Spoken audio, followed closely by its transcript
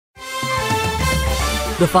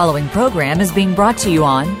The following program is being brought to you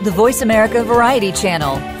on the Voice America Variety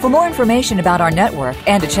Channel. For more information about our network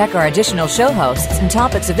and to check our additional show hosts and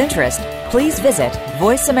topics of interest, please visit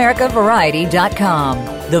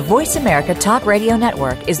voiceamericavariety.com. The Voice America Talk Radio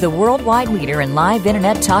Network is the worldwide leader in live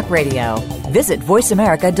Internet talk radio. Visit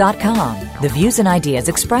voiceamerica.com. The views and ideas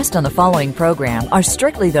expressed on the following program are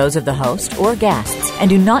strictly those of the host or guests and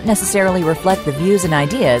do not necessarily reflect the views and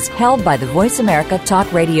ideas held by the Voice America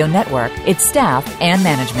Talk Radio Network, its staff, and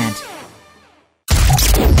management.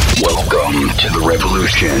 Welcome to the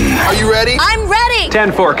revolution. Are you ready? I'm ready!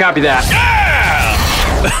 10-4, copy that.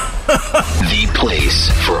 The place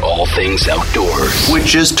for all things outdoors.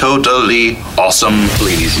 Which is totally awesome.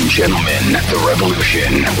 Ladies and gentlemen, the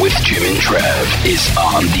revolution with Jim and Trav is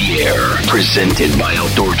on the air. Presented by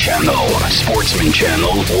Outdoor Channel, Sportsman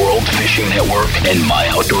Channel, World Fishing Network, and My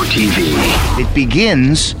Outdoor TV. It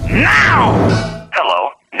begins now!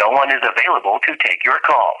 Hello, no one is available to take your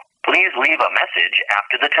call. Please leave a message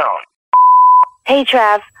after the tone. Hey,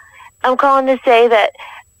 Trav. I'm calling to say that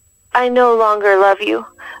I no longer love you.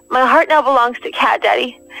 My heart now belongs to Cat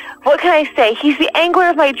Daddy. What can I say? He's the angler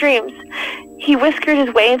of my dreams. He whiskered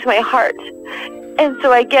his way into my heart. And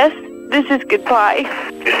so I guess this is goodbye.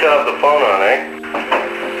 You still have the phone on, eh?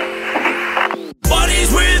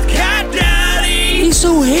 Buddies with Cat Daddy. He's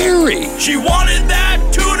so hairy. She wanted that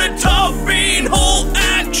tuna tough whole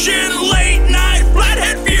action, late night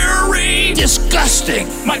flathead fury. Disgusting.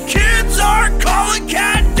 My kids are calling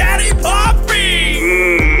Cat Daddy Poppy.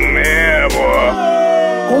 Yeah, boy.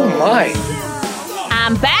 Oh my.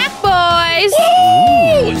 I'm back, boys.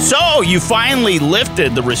 Ooh, so you finally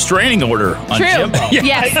lifted the restraining order on True. Jimbo.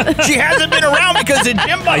 Yes. She hasn't been around because of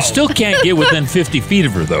Jimbo. I still can't get within 50 feet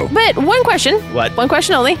of her, though. But one question. What? One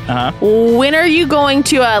question only. Uh-huh. When are you going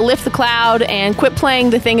to lift the cloud and quit playing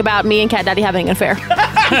the thing about me and Cat Daddy having an affair?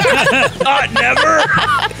 Never.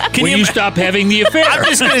 When you stop having the affair. I'm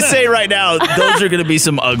just going to say right now, those are going to be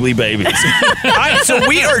some ugly babies. All right, so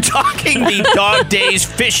we are talking the dog days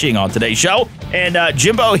fishing on today's show. And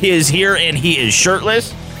Jimbo is here, and he is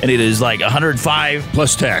shirtless. And it is like 105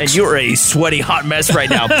 plus tax. And you're a sweaty, hot mess right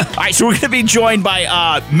now. All right, so we're going to be joined by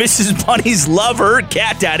Mrs. Bunny's lover,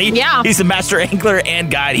 Cat Daddy. Yeah. He's the master angler and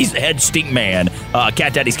guide. He's the head stink man.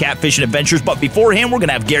 Cat Daddy's Catfishing Adventures. But before him, we're going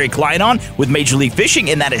to have Gary Klein on with Major League Fishing.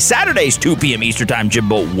 And that is Saturdays, 2 p.m. Eastern Time.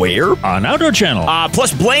 Jimbo, where? On Outdoor Channel.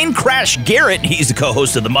 Plus Blaine Crash Garrett. He's the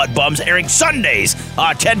co-host of the Mud Bums, airing Sundays,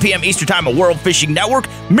 10 p.m. Eastern Time on World Fishing Network.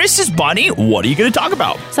 Mrs. Bunny, what are you going to talk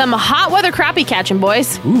about? Some hot weather crappie catching,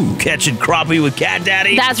 boys. Ooh, catching crappie with Cat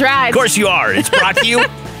Daddy? That's right. Of course you are. It's brought to you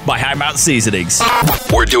by High Mountain Seasonings.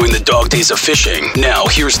 We're doing the dog days of fishing. Now,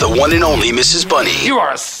 here's the one and only Mrs. Bunny. You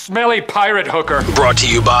are a smelly pirate hooker. Brought to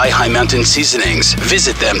you by High Mountain Seasonings.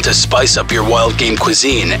 Visit them to spice up your wild game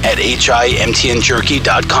cuisine at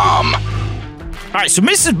HIMTNJerky.com. All right, so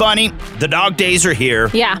Mrs. Bunny, the dog days are here.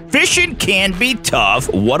 Yeah. Fishing can be tough.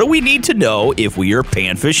 What do we need to know if we are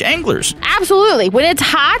panfish anglers? Absolutely. When it's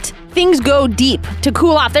hot, things go deep to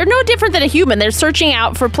cool off. They're no different than a human. They're searching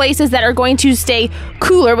out for places that are going to stay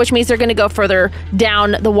cooler, which means they're going to go further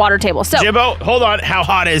down the water table. So, Jimbo, hold on. How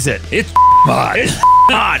hot is it? It's hot. It's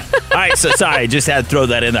hot. All right, so sorry, I just had to throw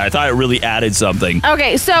that in there. I thought it really added something.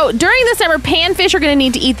 okay, so during the summer, panfish are going to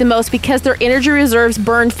need to eat the most because their energy reserves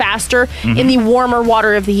burn faster in the warmer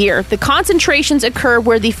water of the year. The concentrations occur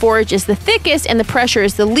where the forage is the thickest and the pressure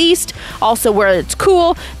is the least, also where it's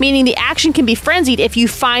cool, meaning the action can be frenzied if you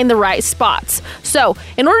find the right spots. So,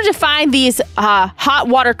 in order to find these hot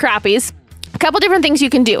water crappies, a couple different things you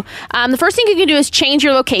can do. The first thing you can do is change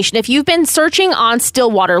your location. If you've been searching on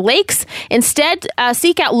still water lakes, instead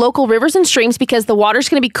seek out local rivers and streams because the water's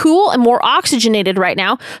going to be cool and more oxygenated right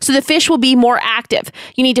now, so the fish will be more active.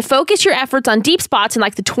 You need to focus your efforts on deep spots in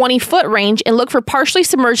like the 20-foot range and look for partially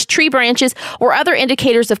submerged tree branches or other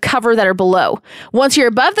indicators of cover that are below. Once you're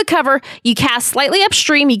above the cover, you cast slightly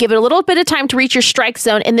upstream, you give it a little bit of time to reach your strike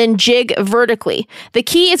zone, and then jig vertically. The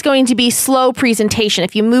key is going to be slow presentation.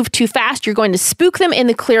 If you move too fast, you're going to spook them in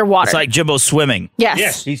the clear water. It's like Jimbo swimming.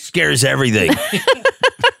 Yes. He scares everything.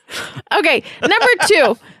 Okay, number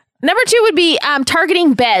two. Number two would be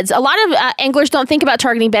targeting beds. A lot of anglers don't think about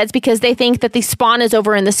targeting beds because they think that the spawn is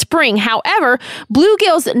over in the spring. However,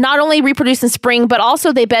 bluegills not only reproduce in spring, but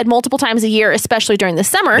also they bed multiple times a year, especially during the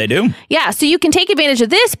summer. They do? Yeah, so you can take advantage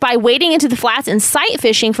of this by wading into the flats and sight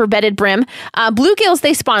fishing for bedded brim. Bluegills,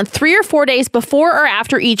 they spawn 3 or 4 days before or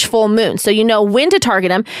after each full moon, so you know when to target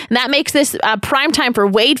them, and that makes this prime time for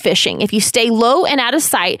wade fishing. If you stay low and out of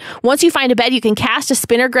sight, once you find a bed, you can cast a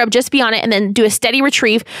spinner grub just beyond it and then do a steady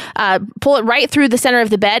retrieve. pull it right through the center of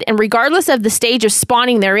the bed, and regardless of the stage of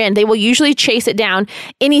spawning they're in, they will usually chase it down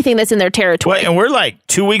anything that's in their territory. Wait, and we're like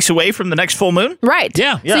 2 weeks away from the next full moon? Right.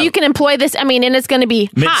 Yeah. So you can employ this, and it's going to be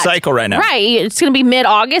hot. Mid-cycle right now. Right. It's going to be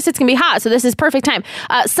mid-August. It's going to be hot, so this is perfect time.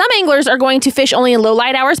 Some anglers are going to fish only in low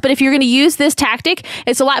light hours, but if you're going to use this tactic,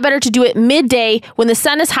 it's a lot better to do it midday when the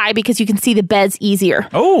sun is high because you can see the beds easier.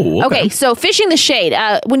 Oh, okay. So fishing the shade.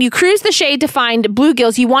 When you cruise the shade to find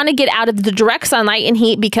bluegills, you want to get out of the direct sunlight and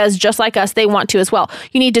heat because just like us, they want to as well.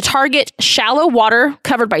 You need to target shallow water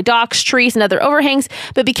covered by docks, trees, and other overhangs,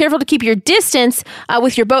 but be careful to keep your distance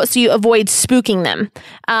with your boat so you avoid spooking them.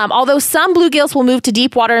 Although some bluegills will move to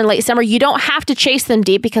deep water in late summer, you don't have to chase them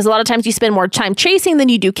deep because a lot of times you spend more time chasing than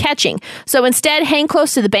you do catching. So instead, hang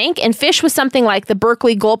close to the bank and fish with something like the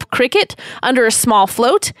Berkeley Gulp cricket under a small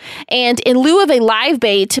float. And in lieu of a live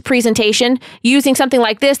bait presentation, using something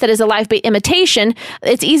like this that is a live bait imitation,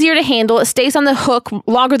 it's easier to handle. It stays on the hook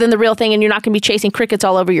longer than the real thing, and you're not going to be chasing crickets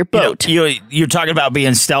all over your boat. You're talking about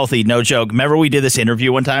being stealthy, no joke. Remember we did this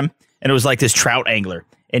interview one time, and it was like this trout angler.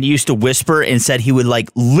 And he used to whisper and said he would like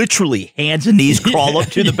literally hands and knees crawl up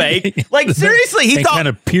to the bank. Like seriously, he thought kind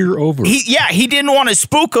of peer over. He didn't want to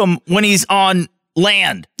spook him when he's on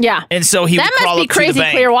land. Yeah. And so he would crawl up to the bank. That must be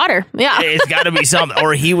crazy clear water. Yeah. It's got to be something.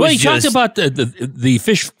 Or he was Well, he talked about the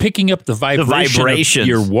fish picking up the vibration of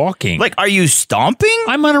you're walking. Like, are you stomping?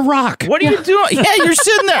 I'm on a rock. What are you doing? Yeah, you're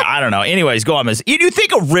sitting there. I don't know. Anyways, go on, Miss. You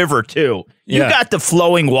think a river, too. You got the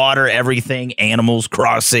flowing water, everything, animals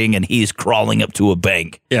crossing, and he's crawling up to a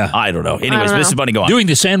bank. Yeah. I don't know. Anyways, Mrs. Bunny, go on. Doing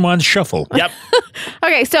the San Juan shuffle. Yep.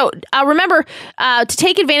 Okay, so remember, to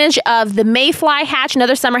take advantage of the mayfly hatch and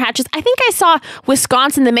other summer hatches, I think I saw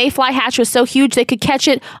Wisconsin, the mayfly hatch was so huge they could catch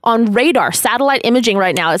it on radar, satellite imaging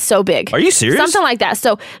right now. It's so big. Are you serious? Something like that.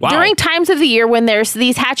 So during times of the year when there's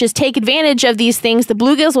these hatches, take advantage of these things. The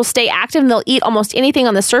bluegills will stay active and they'll eat almost anything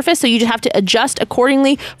on the surface, so you just have to adjust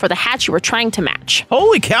accordingly for the hatch you were trying to match.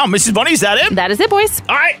 Holy cow, Mrs. Bunny, is that it? That is it, boys.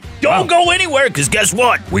 All right, don't go anywhere, because guess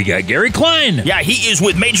what? We got Gary Klein. Yeah, he is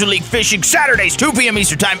with Major League Fishing Saturdays, 2 p.m.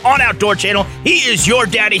 Eastern Time on Outdoor Channel. He is your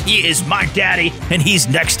daddy. He is my daddy. And he's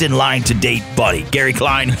next in line to date Buddy, Gary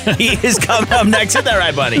Klein. He is coming up next. Isn't that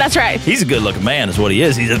right, Buddy? That's right. He's a good-looking man is what he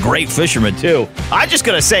is. He's a great fisherman, too. I'm just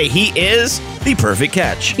going to say he is the perfect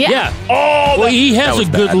catch. Yeah. Oh, well, he has a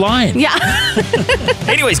good line. Yeah.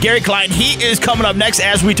 Anyways, Gary Klein, he is coming up next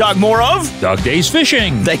as we talk more of Dog Days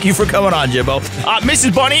Fishing. Thank you for coming on, Jimbo.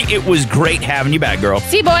 Mrs. Bunny, it was great having you back, girl.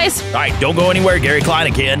 See you, boys. All right, don't go anywhere. Gary Klein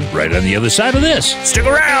again. Right on the other side of this. Stick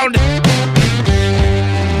around.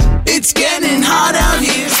 It's getting hot out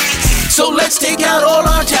here, so let's take out all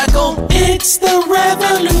our tackle. It's the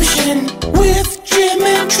revolution with Jim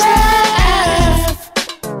and Trav.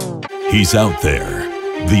 He's out there,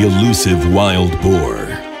 the elusive wild boar.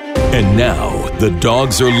 And now the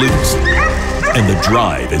dogs are loose, and the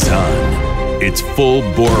drive is on. It's full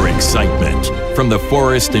bore excitement from the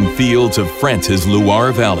forest and fields of France's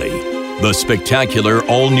Loire Valley. The spectacular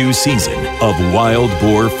all-new season of Wild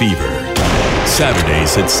Boar Fever.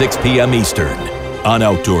 Saturdays at 6 p.m. Eastern on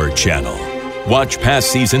Outdoor Channel. Watch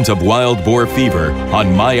past seasons of Wild Boar Fever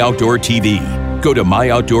on My Outdoor TV. Go to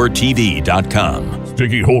myoutdoortv.com.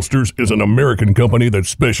 Sticky Holsters is an American company that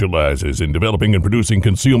specializes in developing and producing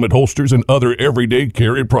concealment holsters and other everyday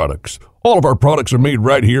carry products. All of our products are made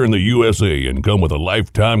right here in the USA and come with a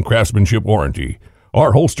lifetime craftsmanship warranty.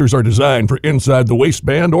 Our holsters are designed for inside the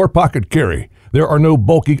waistband or pocket carry. There are no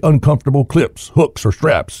bulky, uncomfortable clips, hooks, or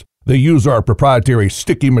straps. They use our proprietary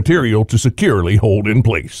sticky material to securely hold in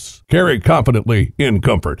place. Carry confidently in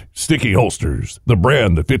comfort. Sticky Holsters, the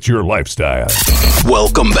brand that fits your lifestyle.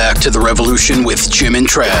 Welcome back to The Revolution with Jim and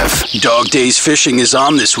Trav. Dog Days Fishing is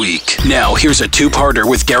on this week. Now, here's a two-parter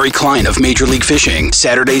with Gary Klein of Major League Fishing.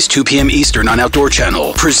 Saturdays, 2 p.m. Eastern on Outdoor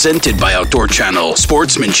Channel. Presented by Outdoor Channel,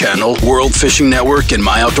 Sportsman Channel, World Fishing Network, and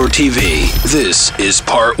My Outdoor TV. This is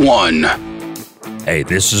part 1. Hey,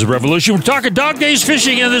 this is a Revolution. We're talking Dog Days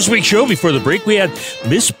Fishing in this week's show. Before the break, we had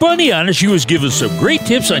Miss Bunny on, and she was giving some great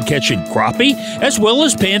tips on catching crappie, as well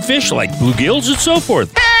as panfish like bluegills and so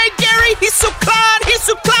forth. Hey, Gary, he's so kind. He's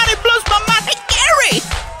so kind, it blows my mind. Hey, Gary.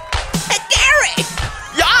 Hey, Gary.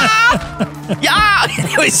 Yeah.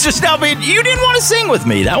 Anyways, just now, you didn't want to sing with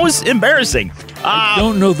me. That was embarrassing. I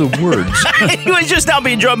don't know the words. He was just now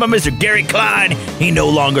being joined by Mr. Gary Klein. He no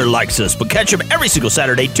longer likes us, but catch him every single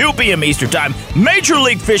Saturday, 2 p.m. Eastern Time. Major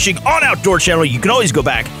League Fishing on Outdoor Channel. You can always go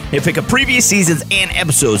back and pick up previous seasons and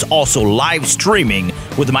episodes, also live streaming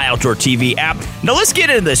with the My Outdoor TV app. Now, let's get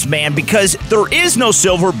into this, man, because there is no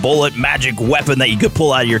silver bullet magic weapon that you could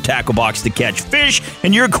pull out of your tackle box to catch fish.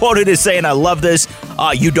 And you're quoted as saying, I love this,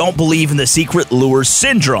 you don't believe in the secret lure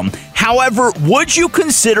syndrome. However, would you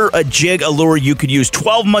consider a jig a lure you could use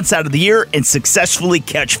 12 months out of the year and successfully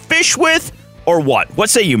catch fish with, or what? What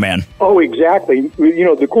say you, man? Oh, exactly.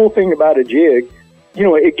 The cool thing about a jig,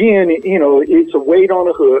 again, it's a weight on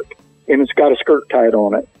a hook, and it's got a skirt tied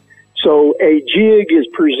on it. So a jig is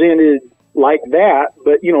presented like that,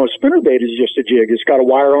 but, a spinnerbait is just a jig. It's got a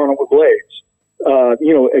wire on it with blades.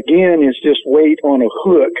 Again, it's just weight on a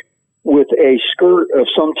hook with a skirt of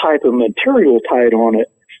some type of material tied on it.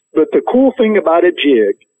 But the cool thing about a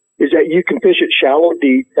jig is that you can fish it shallow,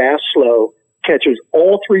 deep, fast, slow, catches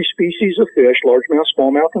all three species of fish, largemouth,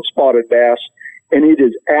 smallmouth, and spotted bass, and it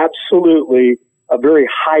is absolutely a very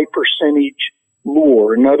high percentage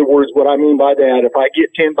lure. In other words, what I mean by that, if I get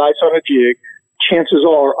 10 bites on a jig, chances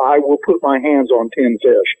are I will put my hands on 10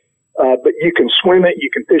 fish. But you can swim it, you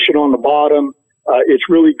can fish it on the bottom. It's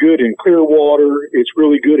really good in clear water. It's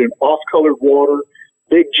really good in off-colored water.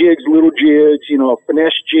 Big jigs, little jigs,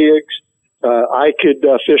 finesse jigs. I could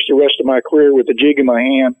fish the rest of my career with a jig in my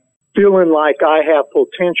hand, feeling like I have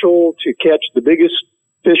potential to catch the biggest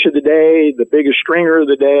fish of the day, the biggest stringer of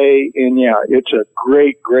the day. And yeah, it's a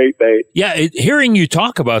great, great bait. Yeah, hearing you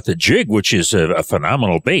talk about the jig, which is a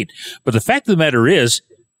phenomenal bait, but the fact of the matter is,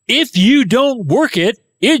 if you don't work it,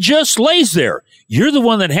 it just lays there. You're the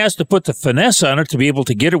one that has to put the finesse on it to be able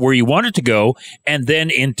to get it where you want it to go and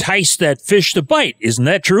then entice that fish to bite. Isn't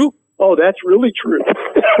that true? Oh, that's really true.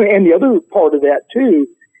 And the other part of that, too,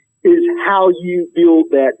 is how you build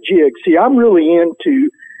that jig. See, I'm really into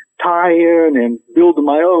tie-in and building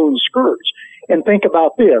my own skirts. And think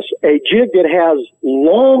about this. A jig that has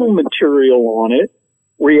long material on it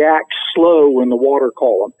reacts slow in the water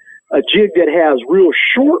column. A jig that has real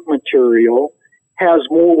short material has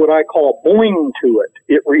more what I call boing to it.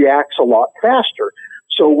 It reacts a lot faster.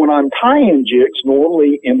 So when I'm tying jigs,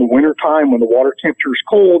 normally in the wintertime when the water temperature is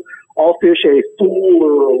cold, I'll fish a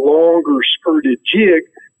fuller, longer skirted jig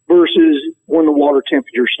versus when the water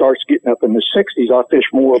temperature starts getting up in the 60s, I'll fish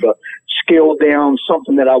more of a scaled down,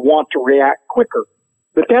 something that I want to react quicker.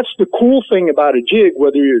 But that's the cool thing about a jig,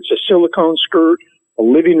 whether it's a silicone skirt, a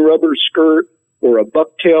living rubber skirt, or a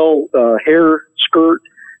bucktail hair skirt,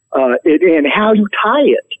 and how you tie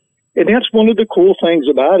it. And that's one of the cool things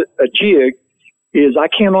about a jig is I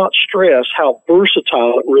cannot stress how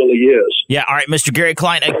versatile it really is. Yeah, all right, Mr. Gary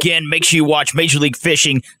Klein, again, make sure you watch Major League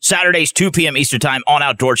Fishing Saturdays, 2 p.m. Eastern Time on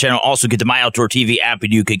Outdoor Channel. Also get the My Outdoor TV app,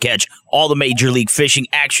 and you can catch all the Major League Fishing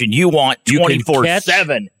action you want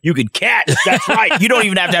 24/7. You can catch. That's right. You don't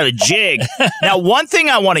even have to have a jig. Now, one thing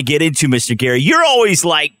I want to get into, Mr. Gary, you're always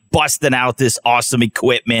like busting out this awesome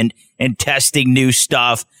equipment and testing new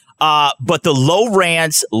stuff. But the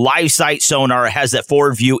Lowrance Live Sight Sonar has that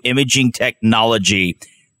forward view imaging technology.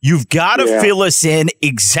 You've got to fill us in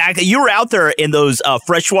exactly. You were out there in those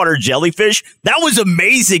freshwater jellyfish. That was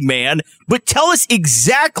amazing, man. But tell us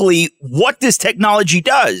exactly what this technology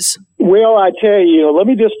does. Well, I tell you, let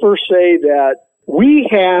me just first say that we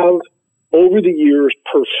have, over the years,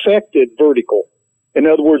 perfected vertical. In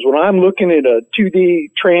other words, when I'm looking at a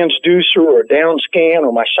 2D transducer or a down scan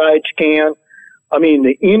or my side scan, I mean,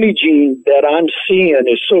 the imaging that I'm seeing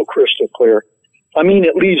is so crystal clear. I mean,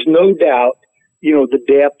 it leaves no doubt, the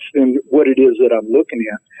depth and what it is that I'm looking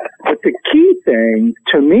at. But the key thing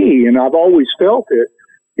to me, and I've always felt it,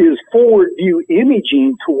 is forward view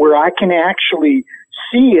imaging to where I can actually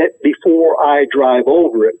see it before I drive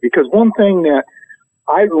over it. Because one thing that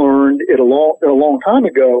I learned a long time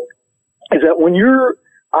ago is that when you're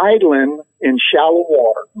idling in shallow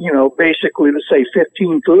water, basically, let's say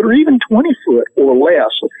 15 foot or even 20 foot or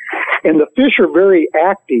less, and the fish are very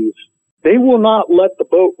active, they will not let the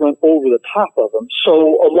boat run over the top of them.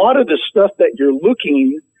 So a lot of the stuff that you're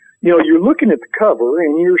looking at the cover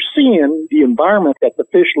and you're seeing the environment that the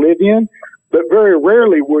fish live in, but very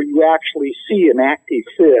rarely will you actually see an active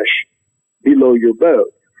fish below your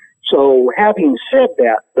boat. So having said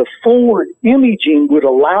that, the forward imaging would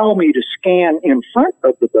allow me to scan in front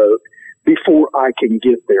of the boat before I can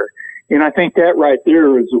get there. And I think that right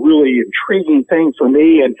there is a really intriguing thing for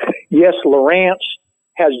me. And yes, Lowrance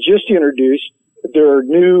has just introduced their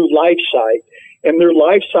new live sight, and their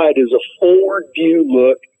live sight is a forward view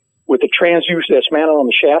look with a transducer that's mounted on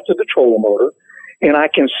the shaft of the trolling motor, and I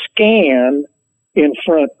can scan in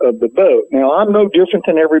front of the boat. Now, I'm no different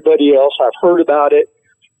than everybody else. I've heard about it.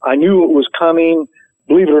 I knew it was coming.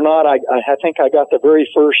 Believe it or not, I think I got the very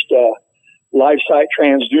first live sight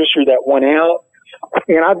transducer that went out.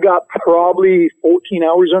 And I've got probably 14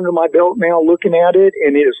 hours under my belt now looking at it.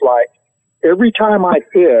 And it's like every time I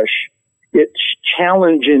fish, it's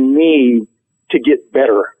challenging me to get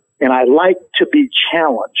better. And I like to be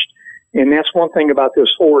challenged. And that's one thing about this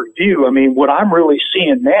forward view. I mean, what I'm really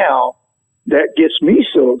seeing now that gets me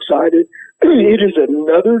so excited, it is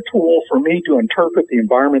another tool for me to interpret the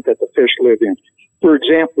environment that the fish live in. For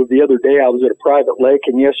example, the other day I was at a private lake,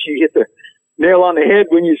 and yes, you hit the nail on the head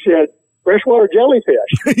when you said freshwater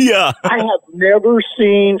jellyfish. Yeah. I have never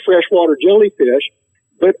seen freshwater jellyfish,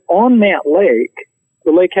 but on that lake,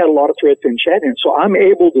 the lake had a lot of threadfin shad in it. So I'm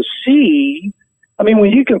able to see, I mean,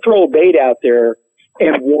 when you can throw a bait out there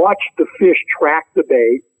and watch the fish track the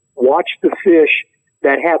bait, watch the fish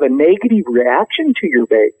that have a negative reaction to your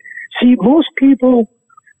bait. See, most people,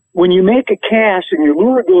 when you make a cast and your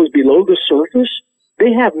lure goes below the surface,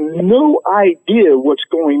 they have no idea what's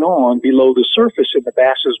going on below the surface in the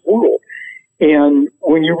bass's world. And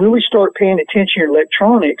when you really start paying attention to your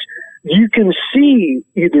electronics, you can see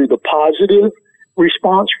either the positive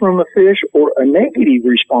response from a fish or a negative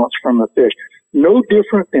response from a fish. No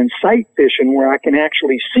different than sight fishing, where I can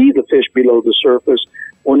actually see the fish below the surface.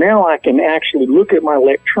 Well, now I can actually look at my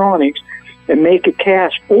electronics and make a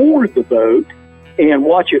cast forward the boat and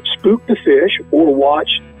watch it spook the fish or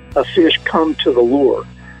watch a fish come to the lure.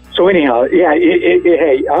 So anyhow, yeah,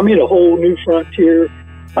 hey, I'm in a whole new frontier.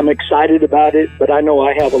 I'm excited about it, but I know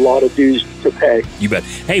I have a lot of dues to pay. You bet.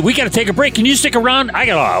 Hey, we got to take a break. Can you stick around? I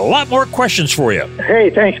got a lot more questions for you. Hey,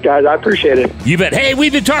 thanks, guys. I appreciate it. You bet. Hey,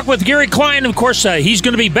 we've been talking with Gary Klein. Of course, he's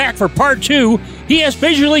going to be back for part 2. He has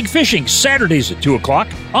Major League Fishing Saturdays at 2 o'clock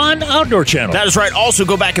on Outdoor Channel. That is right. Also,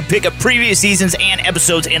 go back and pick up previous seasons and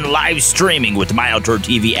episodes in live streaming with the My Outdoor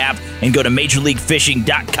TV app, and go to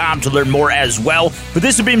MajorLeagueFishing.com to learn more as well. But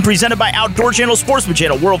this has been presented by Outdoor Channel, Sportsman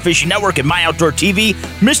Channel, World Fishing Network, and My Outdoor TV.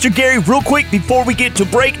 Mr. Gary, real quick before we get to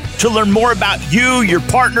break, to learn more about you, your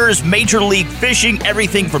partners, Major League Fishing,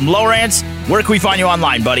 everything from Lowrance, where can we find you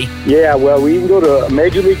online, buddy? Yeah, well, we can go to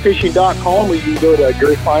MajorLeagueFishing.com. We can go to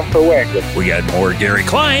Gary Klein Pro Angler. We got more Gary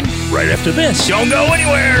Klein right after this. Don't go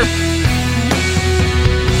anywhere.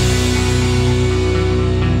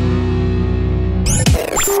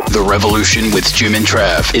 The Revolution with Jim and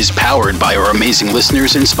Trav is powered by our amazing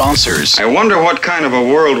listeners and sponsors. I wonder what kind of a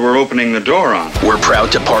world we're opening the door on. We're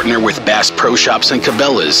proud to partner with Bass Pro Shops and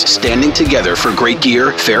Cabela's, standing together for great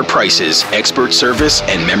gear, fair prices, expert service,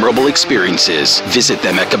 and memorable experiences. Visit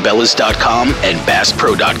them at Cabela's.com and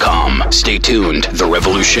BassPro.com. Stay tuned. The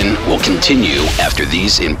Revolution will continue after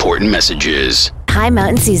these important messages. High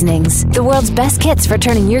Mountain Seasonings, the world's best kits for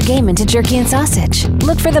turning your game into jerky and sausage.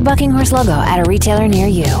 Look for the Bucking Horse logo at a retailer near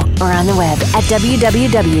you or on the web at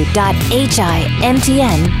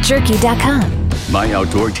www.himtnjerky.com. My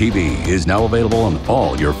Outdoor TV is now available on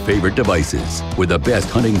all your favorite devices. With the best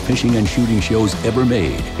hunting, fishing, and shooting shows ever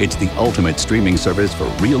made, it's the ultimate streaming service for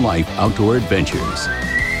real-life outdoor adventures.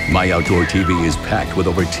 My Outdoor TV is packed with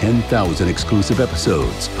over 10,000 exclusive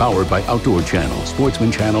episodes, powered by Outdoor Channel,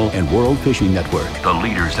 Sportsman Channel, and World Fishing Network, the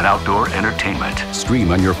leaders in outdoor entertainment.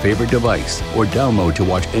 Stream on your favorite device or download to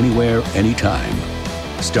watch anywhere, anytime.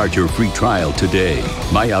 Start your free trial today.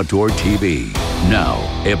 My Outdoor TV, now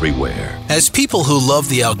everywhere. As people who love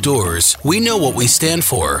the outdoors, we know what we stand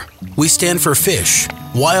for. We stand for fish,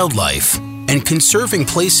 wildlife, and conserving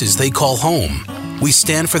places they call home. We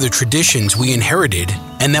stand for the traditions we inherited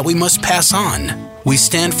and that we must pass on. We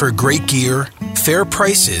stand for great gear, fair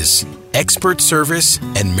prices, expert service,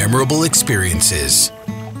 and memorable experiences.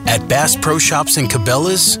 At Bass Pro Shops and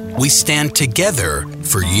Cabela's, we stand together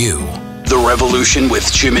for you. The Revolution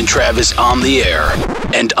with Jim and Trav is on the air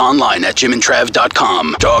and online at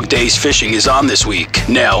jimandtrav.com. Dog Days Fishing is on this week.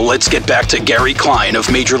 Now let's get back to Gary Klein of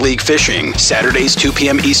Major League Fishing. Saturdays 2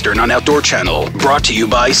 p.m. Eastern on Outdoor Channel. Brought to you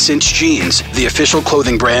by Cinch Jeans, the official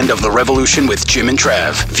clothing brand of The Revolution with Jim and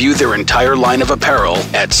Trav. View their entire line of apparel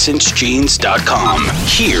at cinchjeans.com.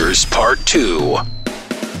 Here's part 2.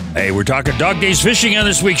 Hey, we're talking Dog Days Fishing on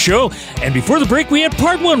this week's show. And before the break, we had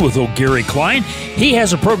part 1 with old Gary Klein. He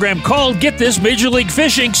has a program called, get this, Major League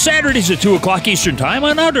Fishing, Saturdays at 2 o'clock Eastern Time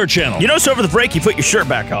on Outdoor Channel. You notice over the break, you put your shirt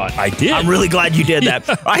back on. I did. I'm really glad you did that.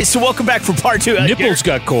 All right, so welcome back for part 2. Nipples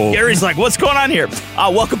got cold. Gary's like, what's going on here?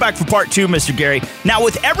 Welcome back for part 2, Mr. Gary. Now,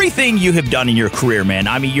 with everything you have done in your career, man,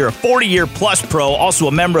 I mean, you're a 40-year-plus pro, also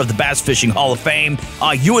a member of the Bass Fishing Hall of Fame.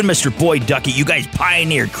 You and Mr. Boyd Duckett, you guys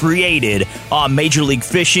pioneered, created Major League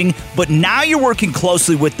Fishing, but now you're working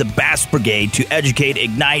closely with the Bass Brigade to educate,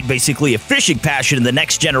 ignite basically a fishing passion in the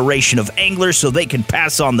next generation of anglers so they can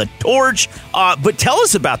pass on the torch. But tell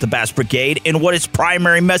us about the Bass Brigade and what its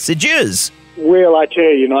primary message is. Well, I tell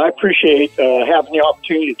you, I appreciate having the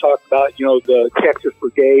opportunity to talk about, the Texas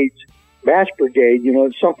Brigade's Bass Brigade.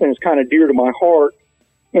 It's something that's kind of dear to my heart.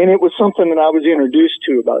 And it was something that I was introduced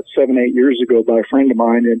to about 7-8 years ago by a friend of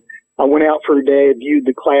mine. And I went out for a day, viewed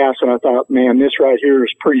the class, and I thought, man, this right here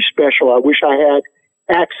is pretty special. I wish I had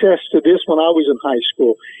access to this when I was in high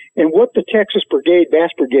school. And what the Texas Bass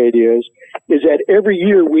Brigade is that every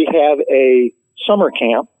year we have a summer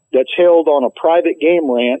camp that's held on a private game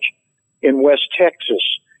ranch in West Texas.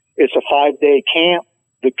 It's a 5-day camp.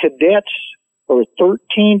 The cadets are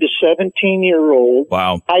 13 to 17-year-old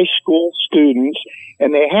high school students,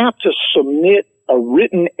 and they have to submit a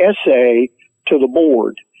written essay to the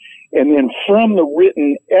board. And then from the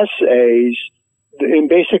written essays, and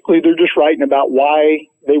basically they're just writing about why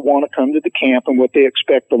they want to come to the camp and what they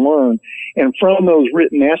expect to learn. And from those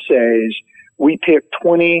written essays, we pick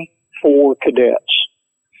 24 cadets.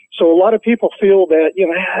 So a lot of people feel that,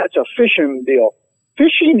 it's a fishing deal.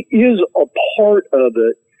 Fishing is a part of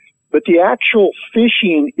it, but the actual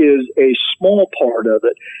fishing is a small part of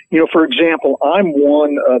it. For example, I'm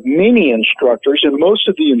one of many instructors, and most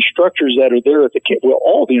of the instructors that are there at the camp,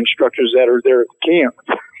 all the instructors that are there at the camp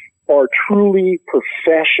are truly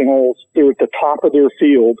professionals. They're at the top of their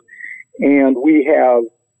field, and we have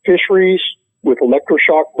fisheries with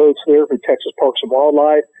electroshock boats there for Texas Parks and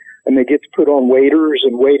Wildlife, and they get to put on waders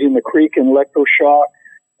and wade in the creek in electroshock.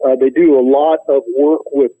 They do a lot of work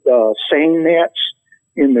with seine nets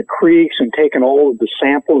in the creeks and taking all of the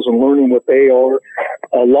samples and learning what they are.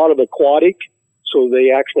 A lot of aquatic, so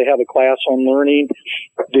they actually have a class on learning.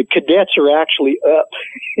 The cadets are actually up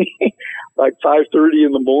like 5:30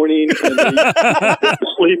 in the morning and they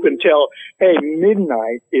sleep until,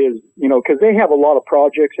 midnight is, because they have a lot of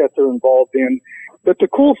projects that they're involved in. But the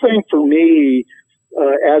cool thing for me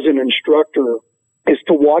as an instructor is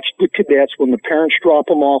to watch the cadets when the parents drop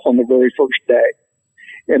them off on the very first day.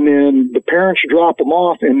 And then the parents drop them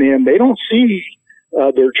off, and then they don't see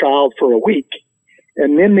their child for a week.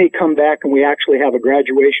 And then they come back, and we actually have a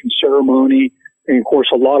graduation ceremony. And, of course,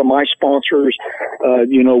 a lot of my sponsors,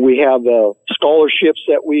 we have scholarships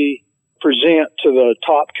that we present to the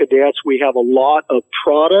top cadets. We have a lot of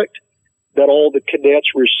product that all the cadets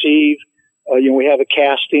receive. We have a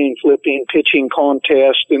casting, flipping, pitching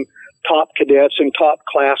contest, and top cadets and top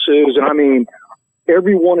classes. And, I mean,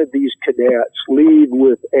 every one of these cadets leave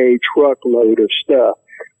with a truckload of stuff.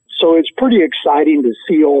 So it's pretty exciting to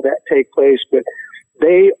see all that take place, but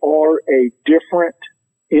they are a different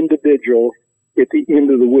individual at the end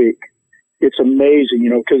of the week. It's amazing,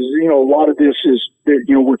 because, a lot of this is,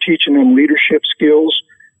 we're teaching them leadership skills,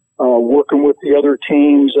 working with the other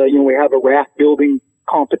teams. We have a raft building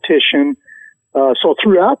competition. So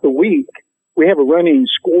throughout the week, we have a running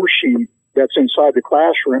score sheet that's inside the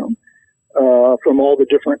classroom. From all the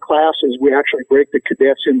different classes, we actually break the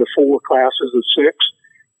cadets into 4 classes of 6,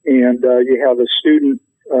 and you have a student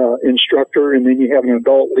instructor, and then you have an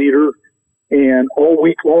adult leader, and all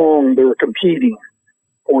week long they're competing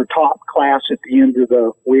for top class at the end of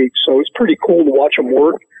the week. So it's pretty cool to watch them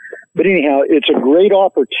work. But anyhow, it's a great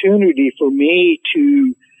opportunity for me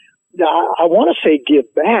to, I want to say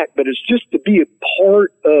give back, but it's just to be a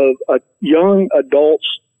part of a young adult's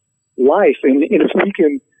life. And if we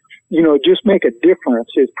can, just make a difference,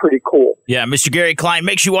 it's pretty cool. Yeah, Mr. Gary Klein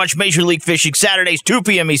makes you watch Major League Fishing Saturdays, 2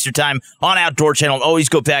 p.m. Eastern Time on Outdoor Channel. Always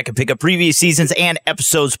go back and pick up previous seasons and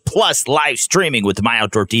episodes, plus live streaming with the My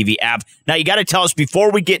Outdoor TV app. Now, you got to tell us,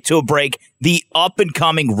 before we get to a break, the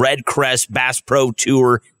up-and-coming Red Crest Bass Pro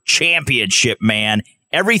Tour Championship, man.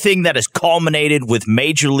 Everything that has culminated with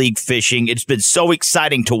Major League Fishing. It's been so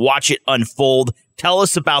exciting to watch it unfold. Tell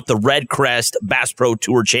us about the Red Crest Bass Pro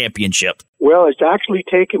Tour Championship. Well, it's actually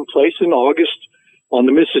taking place in August on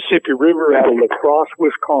the Mississippi River out of La Crosse,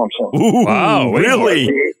 Wisconsin. Ooh, wow, really?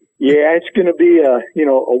 Yeah, it's going to be a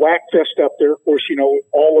whack fest up there. Of course,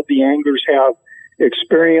 all of the anglers have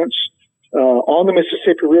experience on the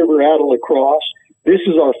Mississippi River out of La Crosse. This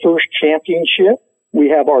is our first championship. We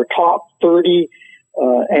have our top 30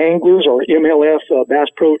 anglers, or MLF Bass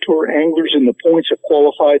Pro Tour anglers, in the points have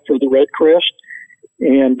qualified for the Red Crest.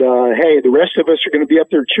 And, the rest of us are going to be up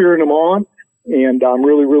there cheering them on. And I'm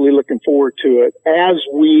really, really looking forward to it. As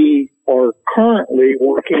we are currently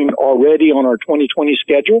working already on our 2020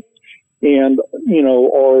 schedule, and,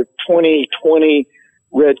 our 2020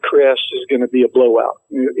 Red Crest is going to be a blowout.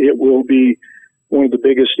 It will be one of the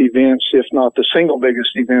biggest events, if not the single biggest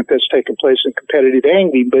event that's taken place in competitive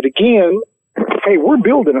angling. But again, we're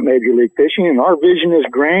building at Major League Fishing, and our vision is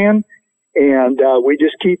grand, and we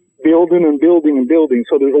just keep building and building and building.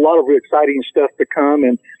 So there's a lot of exciting stuff to come.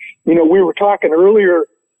 And, we were talking earlier,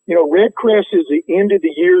 Red Crest is the end of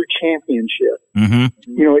the year championship. Mm-hmm.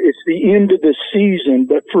 It's the end of the season.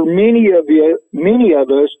 But for many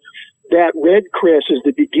of us, that Red Crest is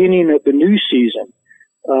the beginning of the new season.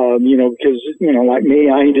 Because, like me,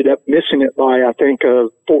 I ended up missing it by, I think,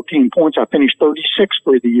 14 points. I finished 36th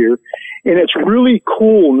for the year. And it's really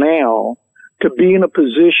cool now to be in a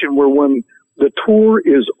position where when the tour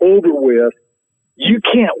is over with, you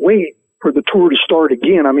can't wait for the tour to start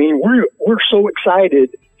again. I mean, we're so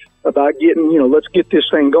excited about getting, let's get this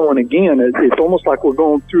thing going again. It's almost like we're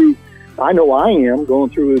going through, I know I am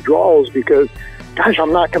going through withdrawals because, gosh,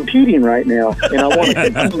 I'm not competing right now, and I want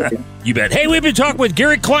to compete. You bet. Hey, we've been talking with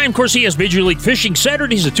Gary Klein. Of course, he has Major League Fishing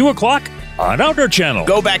Saturdays at 2 o'clock on Outdoor Channel.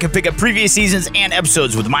 Go back and pick up previous seasons and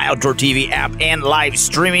episodes with My Outdoor TV app and live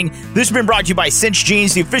streaming. This has been brought to you by Cinch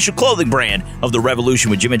Jeans, the official clothing brand of The Revolution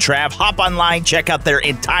with Jim and Trav. Hop online, check out their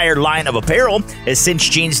entire line of apparel at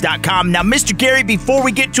cinchjeans.com. Now, Mr. Gary, before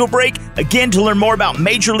we get to a break, again, to learn more about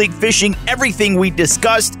Major League Fishing, everything we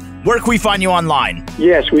discussed, where can we find you online?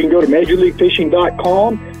 Yes, we can go to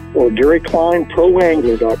MajorLeagueFishing.com or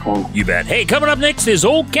GaryKleinProAngler.com. You bet. Hey, coming up next is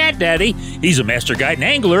Old Cat Daddy. He's a master guide and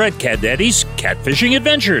angler at Cat Daddy's Catfishing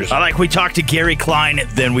Adventures. I like we talk to Gary Klein,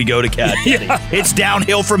 then we go to Cat Daddy. It's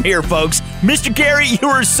downhill from here, folks. Mr. Gary, you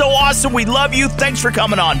are so awesome. We love you. Thanks for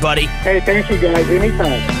coming on, buddy. Hey, thank you, guys.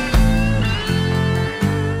 Anytime.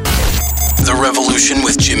 The Revolution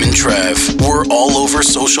with Jim and Trav. We're all over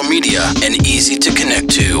social media and easy to connect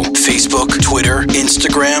to. Facebook, Twitter,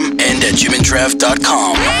 Instagram, and at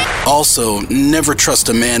jimandtrav.com. Also, never trust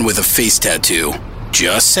a man with a face tattoo.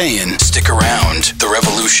 Just saying. Stick around. The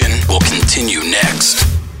Revolution will continue next.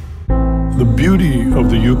 The beauty of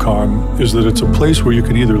the Yukon is that it's a place where you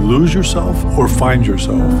can either lose yourself or find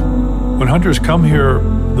yourself. When hunters come here,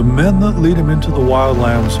 the men that lead them into the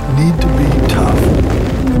wildlands need to be tough.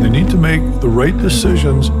 And they need to make the right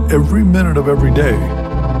decisions every minute of every day.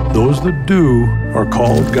 Those that do are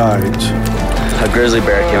called guides. A grizzly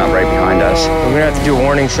bear came up right behind us. We're gonna have to do a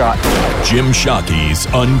warning shot. Jim Shockey's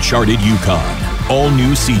Uncharted Yukon. All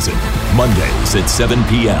new season. Mondays at 7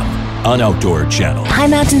 p.m. on Outdoor Channel. High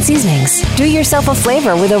Mountain Seasonings. Do yourself a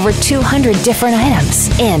flavor with over 200 different items.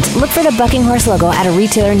 And look for the Bucking Horse logo at a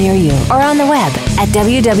retailer near you or on the web at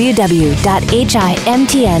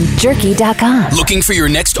www.himtnjerky.com. Looking for your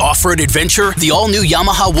next off-road adventure? The all-new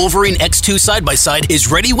Yamaha Wolverine X2 side-by-side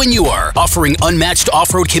is ready when you are, offering unmatched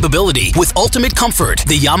off-road capability with ultimate comfort.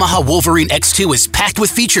 The Yamaha Wolverine X2 is packed with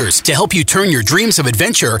features to help you turn your dreams of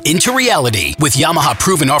adventure into reality. With Yamaha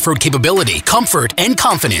proven off-road capability, comfort, and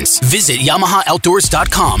confidence, visit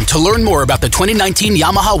YamahaOutdoors.com to learn more about the 2019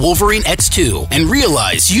 Yamaha Wolverine X2 and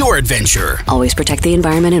realize your adventure. Always protect the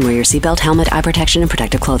environment and wear your seatbelt, helmet, eye protection, and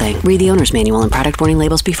protective clothing. Read the owner's manual and product warning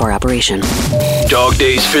labels before operation. Dog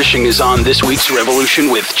Days Fishing is on this week's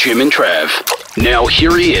Revolution with Jim and Trav. Now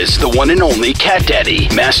here he is, the one and only Cat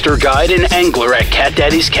Daddy, master guide and angler at Cat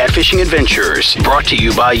Daddy's Catfishing Adventures. Brought to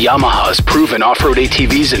you by Yamaha's proven off-road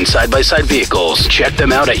ATVs and side-by-side vehicles. Check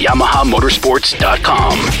them out at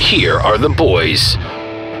YamahaMotorsports.com. Here are the boys.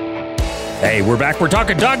 Hey, we're back. We're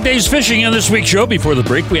talking Dog Days Fishing on this week's show. Before the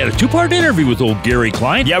break, we had a two-part interview with old Gary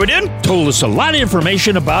Klein. Yeah, we did. Told us a lot of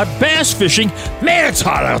information about bass fishing. Man, it's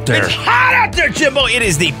hot out there. It's hot out there, Jimbo. It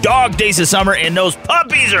is the dog days of summer, and those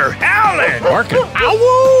puppies are howling. Barking.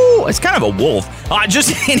 Ow! It's kind of a wolf.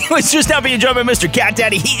 Anyways, just now being joined by Mr. Cat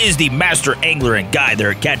Daddy. He is the master angler and guide there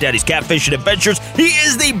at Cat Daddy's Catfishing Adventures. He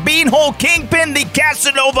is the beanhole kingpin, the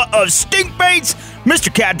Casanova of stinkbaits.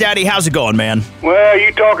 Mr. Cat Daddy, how's it going, man? Well,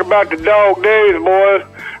 you talk about the dog days, boys.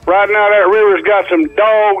 Right now, that river's got some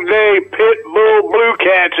dog day pit bull blue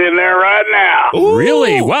cats in there right now. Ooh.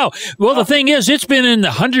 Really? Wow. Well, the thing is, it's been in the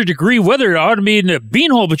 100-degree weather. It ought to be in the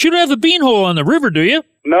beanhole, but you don't have the beanhole on the river, do you?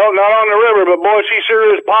 No, not on the river, but boy, she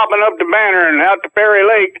sure is popping up the banner, and out to Perry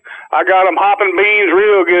Lake, I got them hopping beans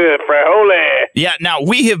real good, Holy. Yeah, now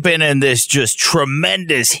we have been in this just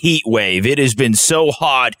tremendous heat wave. It has been so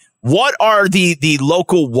hot. What are the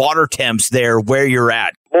local water temps there where you're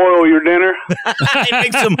at? Boil your dinner.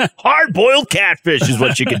 Make some hard-boiled catfish is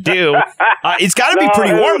what you could do. It's got to be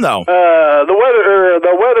pretty warm, though. The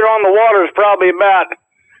weather on the water is probably about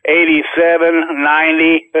 87,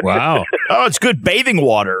 90. Wow. Oh, it's good bathing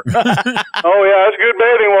water. Oh, yeah, it's good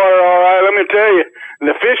bathing water, all right. Let me tell you,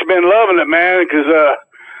 the fish have been loving it, man, because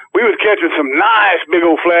we was catching some nice big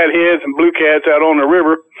old flatheads and blue cats out on the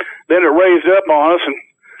river. Then it raised up on us, and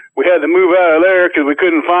we had to move out of there because we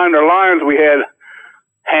couldn't find our lines we had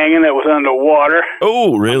hanging that was underwater.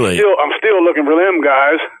 Oh, really? I'm still looking for them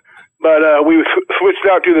guys. But we switched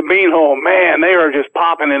out to the beanhole. Man, they are just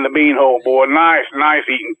popping in the beanhole, boy. Nice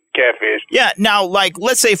eating catfish. Yeah, now, like,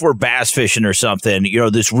 let's say if we're bass fishing or something,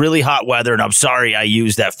 this really hot weather, and I'm sorry I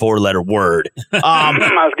used that 4-letter word. I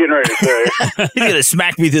was getting ready to say. He's going to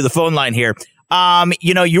smack me through the phone line here.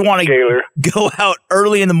 you want to go out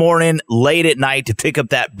early in the morning, late at night to pick up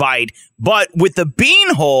that bite. But with the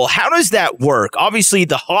bean hole, how does that work? Obviously,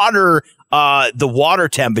 the hotter the water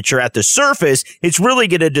temperature at the surface, it's really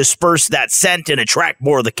going to disperse that scent and attract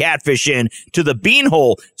more of the catfish in to the bean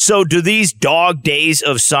hole. So do these dog days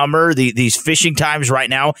of summer, these fishing times right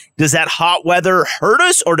now, does that hot weather hurt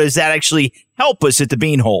us, or does that actually help us at the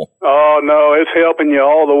bean hole? Oh, no, it's helping you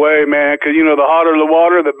all the way, man, because, the hotter the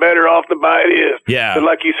water, the better off the bite is. Yeah. But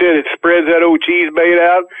like you said, it spreads that old cheese bait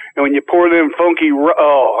out, and when you pour them funky,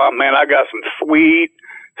 man, I got some sweet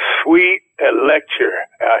elixir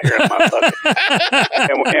out here in my bucket.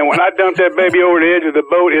 and when I dump that baby over the edge of the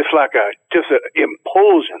boat, it's like just an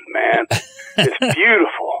impulsion, man. It's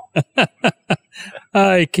beautiful.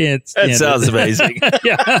 I can't stand That sounds amazing.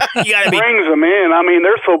 Yeah. You gotta brings them in. I mean,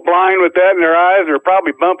 they're so blind with that in their eyes, they're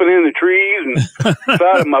probably bumping in the trees and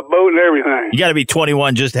side of my boat and everything. You got to be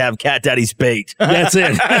 21 just to have Cat Daddy's bait. That's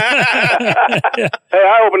it. Hey,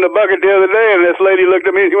 I opened the bucket the other day, and this lady looked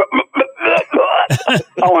at me and she went,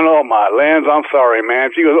 I went, oh, my lands, I'm sorry,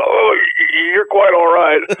 man. She goes, oh, you're quite all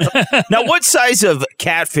right. Now, what size of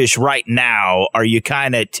catfish right now are you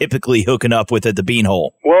kind of typically hooking up with at the bean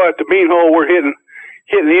hole? Well, at the bean hole, we're hitting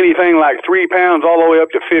anything like 3 pounds all the way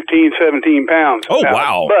up to 15, 17 pounds. Oh,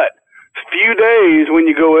 wow. But few days when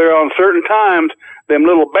you go there on certain times, them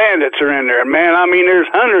little bandits are in there. Man, I mean, there's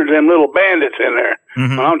hundreds of them little bandits in there.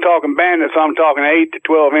 Mm-hmm. When I'm talking bandits, I'm talking 8 to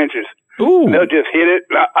 12 inches. Ooh. They'll just hit it.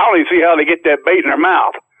 I don't even see how they get that bait in their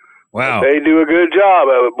mouth. Wow. But they do a good job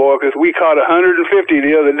of it, boy, because we caught 150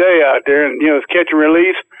 the other day out there, and, it's catch and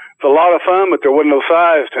release. It's a lot of fun, but there wasn't no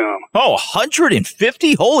size to them. Oh,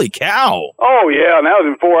 150? Holy cow. Oh, yeah, and that was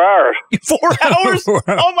in 4 hours. 4 hours?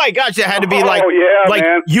 Oh, my gosh, it had to be like,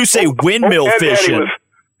 man. You say windmill fishing.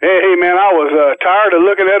 Hey, man, I was tired of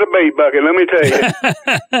looking at a bait bucket, let me tell you.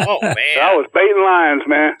 Oh, man. I was baiting lines,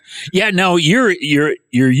 man. Yeah, now you're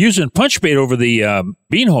using punch bait over the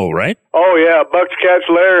bean hole, right? Oh, yeah, Buck's Catch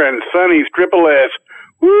Lair and Sonny's Triple S.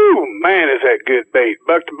 Woo, man, is that good bait.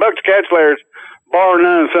 Buck's Catch Lair's bar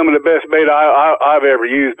none, some of the best bait I've ever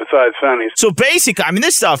used besides Sonny's. So basically, I mean,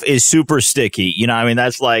 this stuff is super sticky.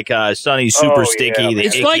 That's like Sonny's super sticky. Yeah.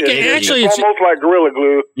 It's like it's almost like Gorilla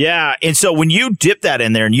Glue. Yeah, and so when you dip that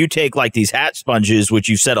in there and you take like these hat sponges, which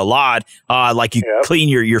you've said a lot, like you clean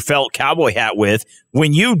your felt cowboy hat with,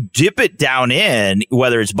 when you dip it down in,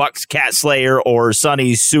 whether it's Buck's Cat Slayer or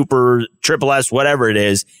Sonny's Super Triple S, whatever it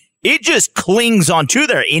is, it just clings onto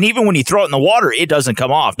there. And even when you throw it in the water, it doesn't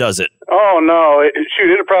come off, does it? Oh, no.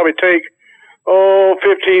 It'll probably take,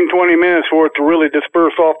 15, 20 minutes for it to really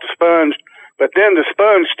disperse off the sponge. But then the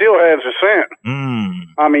sponge still has a scent.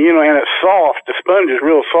 I mean, and it's soft. The sponge is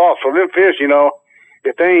real soft. So them fish,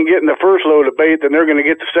 if they ain't getting the first load of bait, then they're going to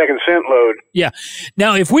get the second scent load. Yeah.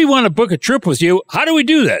 Now, if we want to book a trip with you, how do we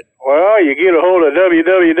do that? Well, you get a hold of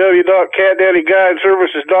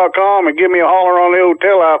www.catdaddyguideservices.com and give me a holler on the old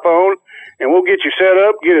telephone, and we'll get you set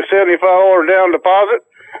up, get a $75 down deposit,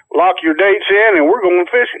 lock your dates in, and we're going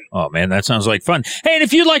fishing. Oh, man, that sounds like fun. Hey, and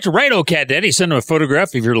if you'd like to write Cat Daddy, send him a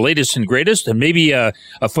photograph of your latest and greatest, and maybe a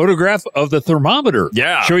photograph of the thermometer.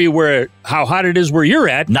 Yeah. Show you how hot it is where you're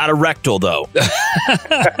at. Not a rectal, though.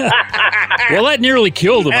 Well, that nearly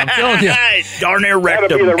killed him, I'm telling you. Darn near rectum.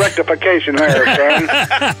 That'll be the rectification there, son.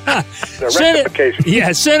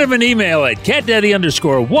 Send him an email at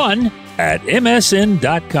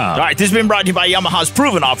catdaddy_1@msn.com. All right, this has been brought to you by Yamaha's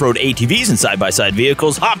proven off-road ATVs and side-by-side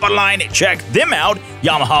vehicles. Hop online, check them out,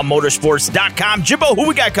 YamahaMotorsports.com. Jimbo, who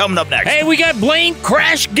we got coming up next? Hey, we got Blaine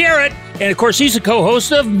Crash Garrett. And, of course, he's the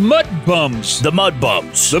co-host of Mud Bums. The Mud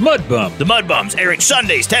Bums. The Mud Bums. The Mud Bums, airing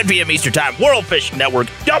Sundays, 10 p.m. Eastern Time, World Fishing Network,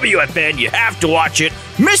 WFN. You have to watch it.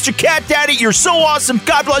 Mr. Cat Daddy, you're so awesome.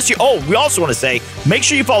 God bless you. Oh, we also want to say, make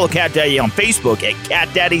sure you follow Cat Daddy on Facebook at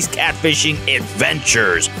Cat Daddy's Catfishing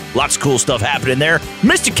Adventures. Lots of cool stuff happening there.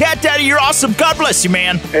 Mr. Cat Daddy, you're awesome. God bless you,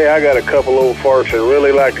 man. Hey, I got a couple old farts that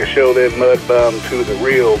really like to show that mud bum who the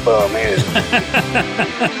real bum is.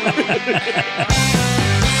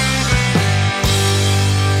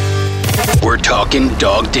 We're talking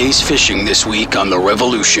dog days fishing this week on The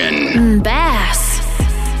Revolution. Bass.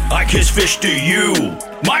 I kiss fish to you.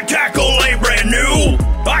 My tackle ain't brand new.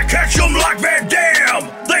 I catch them like Van Dam.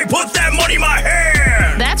 They put that money in my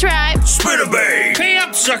hand. That's right. Spinnerbait. Pay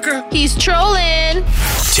up, sucker. He's trolling.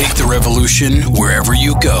 Take The Revolution wherever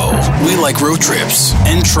you go. We like road trips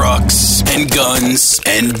and trucks and guns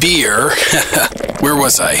and beer. Where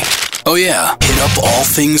was I? Oh, yeah. Hit up all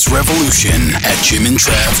things Revolution at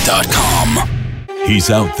jimandtrav.com. He's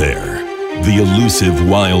out there, the elusive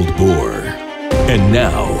wild boar. And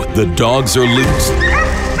now the dogs are loose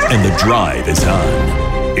and the drive is on.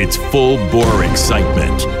 It's full bore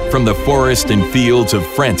excitement from the forest and fields of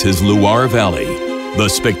France's Loire Valley. The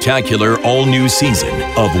spectacular all-new season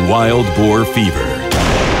of Wild Boar Fever.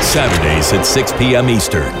 Saturdays at 6 p.m.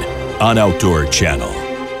 Eastern on Outdoor Channel.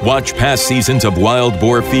 Watch past seasons of Wild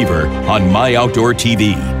Boar Fever on My Outdoor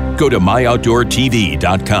TV. Go to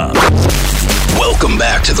myoutdoortv.com. Welcome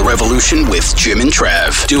back to The Revolution with Jim and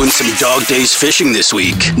Trav, doing some dog days fishing this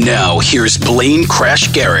week. Now, here's Blaine Crash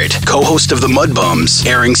Garrett, co-host of The Mud Bums,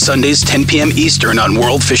 airing Sundays 10 p.m. Eastern on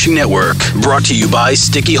World Fishing Network. Brought to you by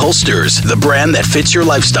Sticky Holsters, the brand that fits your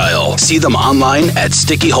lifestyle. See them online at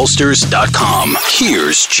stickyholsters.com.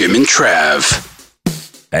 Here's Jim and Trav.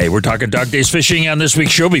 Hey, we're talking dog days fishing on this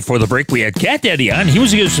week's show. Before the break, we had Cat Daddy on. He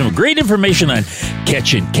was giving some great information on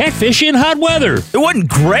catching catfish in hot weather. It wasn't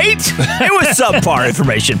great. It was subpar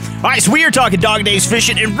information. All right, so we are talking dog days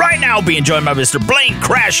fishing, and right now being joined by Mr. Blaine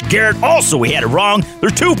Crash Garrett. Also, we had it wrong.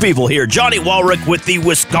 There's two people here. Johnny Walrick with the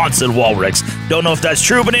Wisconsin Walricks. Don't know if that's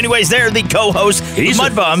true, but anyways, they're the co-host. He's the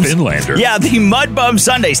Mud Bums. Finlander. Yeah, the Mud Bums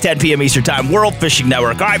Sundays, 10 p.m. Eastern Time, World Fishing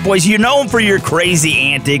Network. All right, boys, you know them for your crazy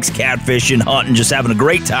antics, catfishing, hunting, just having a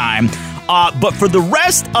great time. But for the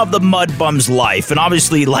rest of the Mud Bum's life, and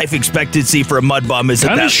obviously life expectancy for a mud bum isn't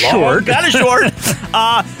Kinda that short. long. Kind of short.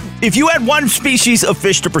 If you had one species of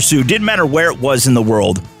fish to pursue, didn't matter where it was in the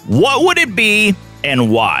world, what would it be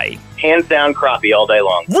and why? Hands down, crappie all day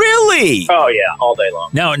long. Really? Oh, yeah, all day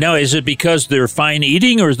long. Now, is it because they're fine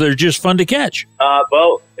eating or they're just fun to catch?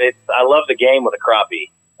 Both. I love the game with a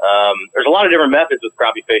crappie. There's a lot of different methods with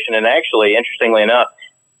crappie fishing, and actually, interestingly enough,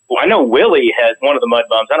 I know Willie has one of the Mud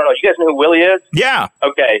Bums. I don't know. You guys know who Willie is? Yeah.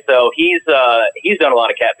 Okay, so he's done a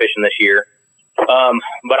lot of catfishing this year,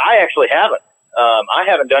 but I actually haven't. I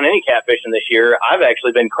haven't done any catfishing this year. I've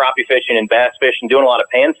actually been crappie fishing and bass fishing, doing a lot of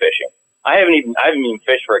pan fishing. I haven't even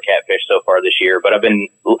fished for a catfish so far this year, but I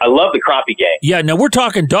love the crappie game. Yeah, now we're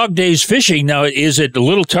talking dog days fishing. Now, is it a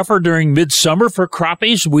little tougher during midsummer for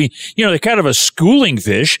crappies? They're kind of a schooling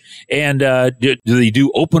fish, and do they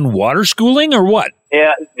do open water schooling or what?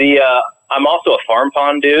 Yeah, I'm also a farm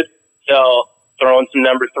pond dude, so throwing some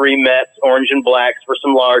number 3 Mets, orange and blacks for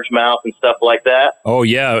some largemouth and stuff like that. Oh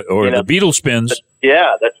yeah, or the beetle spins.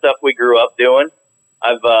 Yeah, that's stuff we grew up doing.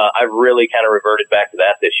 I've really kind of reverted back to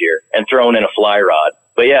that this year and thrown in a fly rod.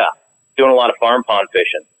 But yeah, doing a lot of farm pond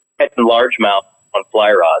fishing, catching largemouth on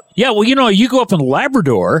fly rods. Yeah, well, you go up in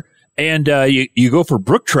Labrador and you go for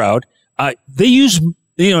brook trout. They use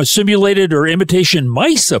simulated or imitation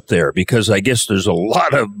mice up there because I guess there's a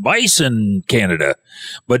lot of mice in Canada.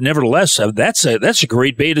 But nevertheless, that's a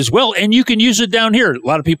great bait as well, and you can use it down here. A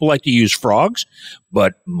lot of people like to use frogs,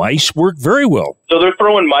 but mice work very well. So they're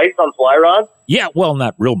throwing mice on fly rods? Yeah, well,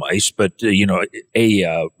 not real mice, but,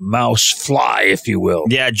 a mouse fly, if you will.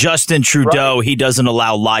 Yeah, Justin Trudeau, Right. He doesn't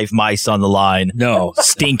allow live mice on the line. No.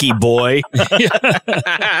 Stinky boy. I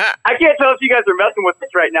can't tell if you guys are messing with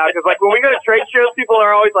this right now because, when we go to trade shows, people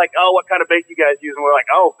are always like, "Oh, what kind of bait you guys use?" And we're like,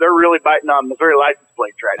 "Oh, they're really biting on Missouri license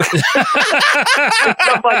plates right now."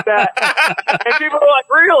 Stuff like that. And people are like,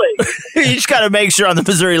 "Really?" You just got to make sure on the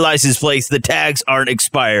Missouri license plates the tags aren't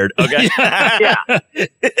expired, okay? Yeah.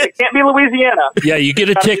 It can't be Louisiana. Yeah, you get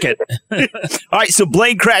a ticket. All right, so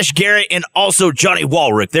Blaine Crash Garrett and also Johnny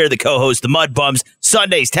Walrick, they're the co-hosts, the Mud Bums,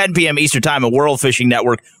 Sundays, 10 p.m. Eastern Time at World Fishing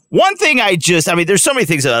Network. One thing there's so many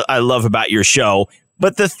things that I love about your show,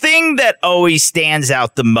 but the thing that always stands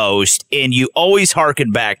out the most and you always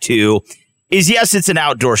hearken back to is, yes, it's an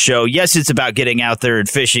outdoor show. Yes, it's about getting out there and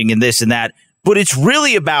fishing and this and that. But it's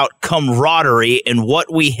really about camaraderie and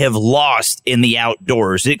what we have lost in the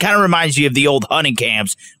outdoors. It kind of reminds you of the old hunting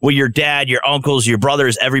camps where your dad, your uncles, your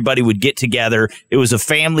brothers, everybody would get together. It was a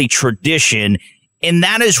family tradition. And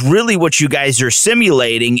that is really what you guys are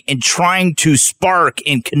simulating and trying to spark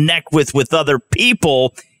and connect with other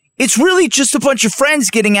people. It's really just a bunch of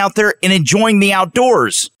friends getting out there and enjoying the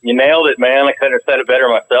outdoors. You nailed it, man. I couldn't have said it better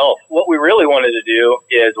myself. What we really wanted to do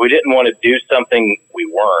is we didn't want to do something we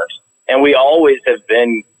weren't. And we always have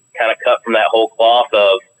been kind of cut from that whole cloth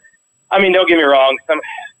of, don't get me wrong, some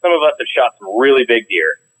of us have shot some really big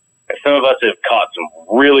deer. Some of us have caught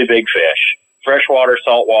some really big fish, freshwater,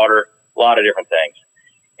 saltwater, a lot of different things.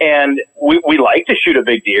 And we like to shoot a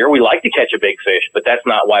big deer. We like to catch a big fish, but that's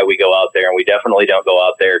not why we go out there. And we definitely don't go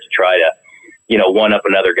out there to try to, one up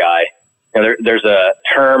another guy. And there's a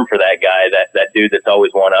term for that guy, that dude that's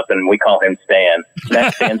always one up, and we call him Stan.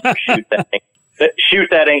 That stands for shoot that thing. Shoot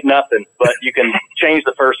that ain't nothing, but you can change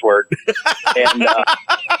the first word. And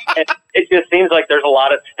it just seems like there's a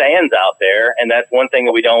lot of stands out there, and that's one thing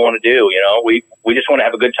that we don't want to do. We just want to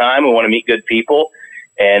have a good time. We want to meet good people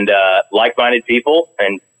and like-minded people,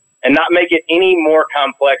 and and not make it any more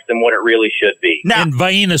complex than what it really should be. Now, and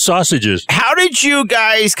Vienna sausages. How did you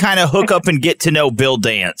guys kind of hook up and get to know Bill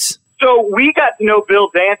Dance? So we got to know Bill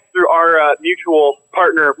Dance through our mutual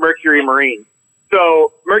partner, Mercury Marine.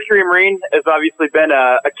 So Mercury Marine has obviously been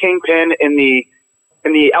a kingpin in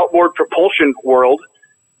the outboard propulsion world.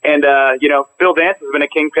 And, Bill Dance has been a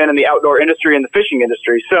kingpin in the outdoor industry and the fishing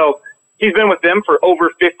industry. So he's been with them for over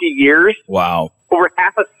 50 years. Wow. Over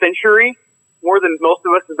half a century, more than most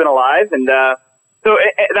of us have been alive. And so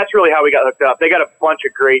that's really how we got hooked up. They got a bunch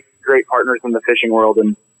of great partners in the fishing world,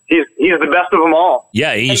 and he's the best of them all.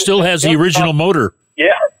 Yeah, he still has the original motor.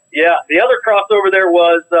 Yeah. The other crossover there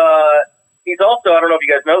was he's also, I don't know if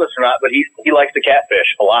you guys know this or not, but he likes to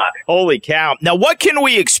catfish a lot. Holy cow. Now, what can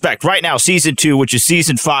we expect right now, Season 2, which is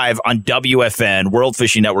Season 5 on WFN, World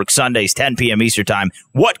Fishing Network, Sundays, 10 p.m. Eastern Time.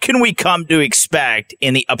 What can we come to expect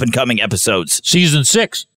in the up-and-coming episodes? Season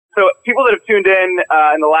 6. So people that have tuned in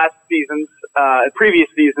the last seasons, previous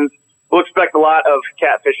seasons, will expect a lot of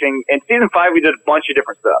catfishing. In Season 5, we did a bunch of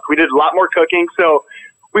different stuff. We did a lot more cooking. So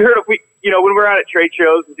we heard when we're out at trade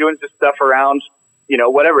shows and doing just stuff around,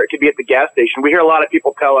 whatever, it could be at the gas station. We hear a lot of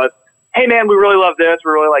people tell us, hey man, we really love this.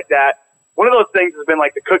 We really like that. One of those things has been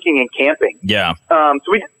like the cooking and camping. Yeah. So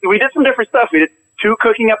we did some different stuff. We did 2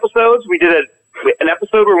 cooking episodes. We did an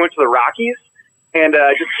episode where we went to the Rockies and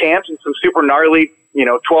just camped in some super gnarly,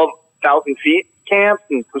 12,000 feet camps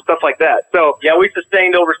and some stuff like that. So yeah, we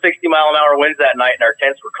sustained over 60-mile-an-hour winds that night, and our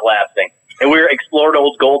tents were collapsing. And we explored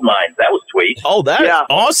old gold mines. That was sweet. Oh, that is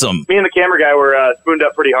awesome. Me and the camera guy were spooned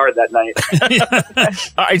up pretty hard that night.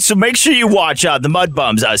 All right, so make sure you watch the Mud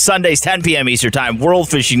Bums, Sundays, 10 p.m. Eastern Time, World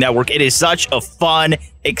Fishing Network. It is such a fun,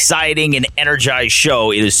 exciting, and energized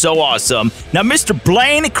show. It is so awesome. Now, Mr.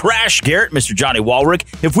 Blaine Crash Garrett, Mr. Johnny Walrick,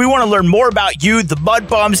 if we want to learn more about you, the Mud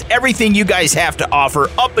Bums, everything you guys have to offer,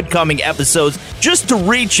 up-and-coming episodes, just to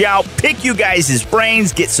reach out, pick you guys'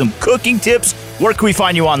 brains, get some cooking tips, where can we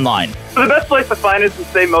find you online? So the best place to find us and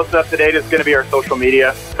stay most up to date is going to be our social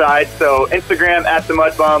media side. So Instagram at the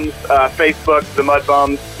Mud Bums, Facebook the Mud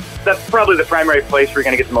Bums. That's probably the primary place where you're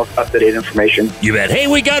going to get the most up-to-date information. You bet. Hey,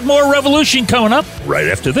 we got more Revolution coming up right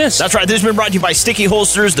after this. That's right. This has been brought to you by Sticky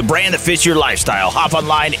Holsters, the brand that fits your lifestyle. Hop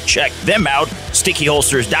online and check them out.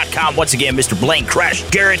 StickyHolsters.com. Once again, Mr. Blaine Crash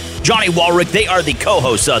Garrett, Johnny Walrick, they are the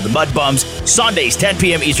co-hosts of the Mud Bums. Sundays, 10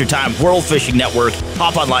 p.m. Eastern Time, World Fishing Network.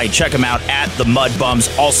 Hop online, check them out at the Mud Bums,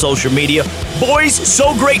 all social media. Boys,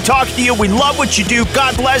 so great talking to you. We love what you do.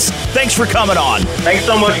 God bless. Thanks for coming on. Thanks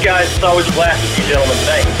so much, guys. It's always a blast with you, gentlemen.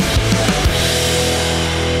 Thanks.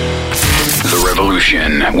 The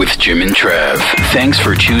Revolution with Jim and Trav. Thanks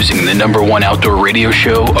for choosing the #1 outdoor radio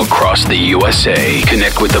show across the USA.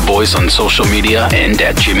 Connect with the boys on social media and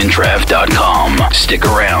at jimandtrav.com. Stick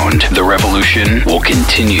around. The Revolution will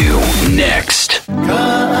continue next.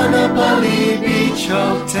 Kaanapali Beach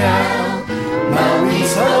Hotel,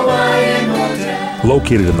 Maui's Hawaiian Hotel.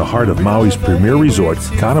 Located in the heart of Maui's premier resort,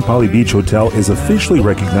 Kaanapali Beach Hotel is officially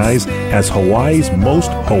recognized as Hawaii's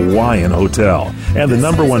most Hawaiian hotel and the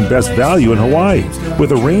 #1 best value in Hawaii.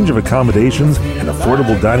 With a range of accommodations and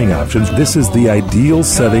affordable dining options, this is the ideal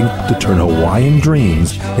setting to turn Hawaiian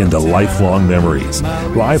dreams into lifelong memories.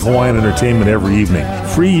 Live Hawaiian entertainment every evening,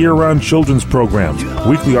 free year-round children's programs,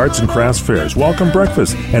 weekly arts and crafts fairs, welcome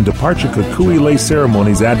breakfast, and departure kukui lei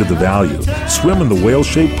ceremonies add to the value. Swim in the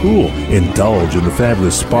whale-shaped pool, indulge in the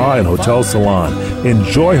fabulous spa and hotel salon.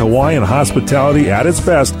 Enjoy Hawaiian hospitality at its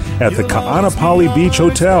best at the Kaanapali Beach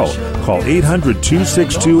Hotel. Call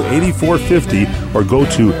 800-262-8450 or go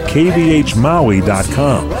to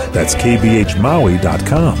kbhmaui.com. That's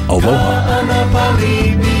kbhmaui.com. Aloha.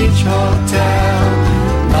 Kaanapali Beach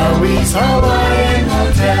Hotel, Maui's Hawaiian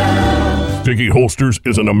Hotel. Sticky Holsters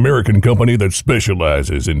is an American company that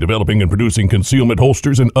specializes in developing and producing concealment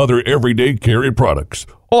holsters and other everyday carry products.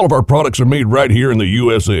 All of our products are made right here in the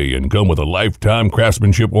USA and come with a lifetime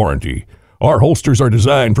craftsmanship warranty. Our holsters are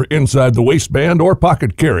designed for inside the waistband or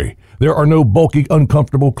pocket carry. There are no bulky,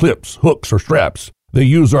 uncomfortable clips, hooks, or straps. They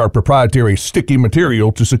use our proprietary sticky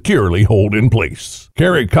material to securely hold in place.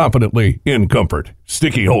 Carry confidently in comfort.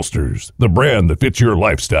 Sticky Holsters, the brand that fits your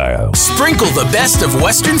lifestyle. Sprinkle the best of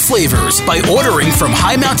Western flavors by ordering from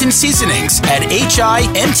High Mountain Seasonings at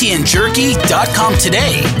HIMTNJerky.com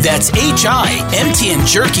today. That's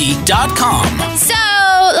HIMTNJerky.com. So,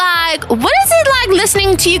 what is it like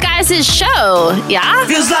listening to you guys' show? Yeah?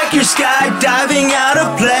 Feels like you're skydiving out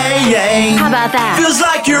of plane. How about that? Feels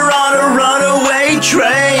like you're on a runaway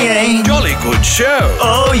train. Jolly good show. show.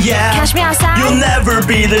 Oh yeah. Catch me outside. You'll never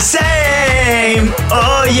be the same.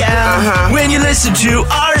 Oh yeah. When you listen to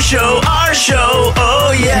our show.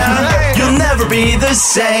 Oh yeah. You'll never be the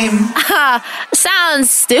same. Sounds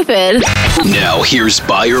stupid. Now here's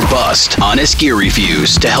Buy or Bust, honest gear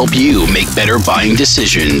reviews to help you make better buying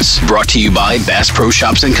decisions. Brought to you by Bass Pro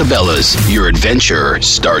Shops and Cabela's. Your adventure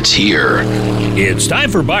starts here. It's time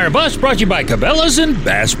for Buy or Bust, brought to you by Cabela's and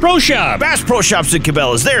Bass Pro Shop. Bass Pro Shops and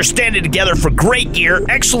Cabela's, they're standing together for great gear,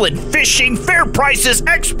 excellent fishing, fair prices,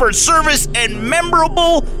 expert service, and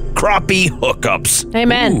memorable crappie hookups.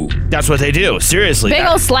 Amen. Ooh, that's what they do. Seriously. Big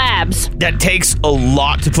old slabs. That takes a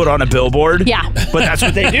lot to put on a billboard. Yeah. But that's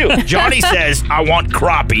what they do. Johnny says, I want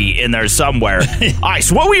crappie in there somewhere. All right,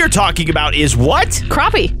 so what we are talking about is what?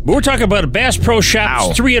 Crappie. We're talking about a Bass Pro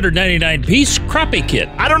Shop's 399-piece crappie kit.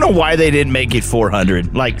 I don't know why they didn't make it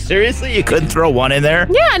 400. Like, seriously? You couldn't throw one in there?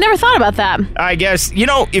 Yeah, I never thought about that. I guess,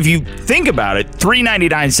 if you think about it,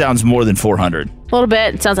 $399 sounds more than 400. A little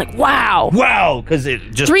bit. It sounds like, wow. Wow, because it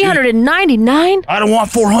just... $399? I don't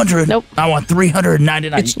want 400. Nope. I want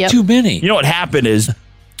 399. It's too many. You know what happened is,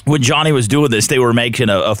 when Johnny was doing this, they were making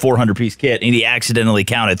a 400-piece kit, and he accidentally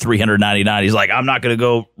counted 399. He's like, I'm not going to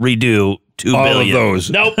go redo 2 all billion. Of those.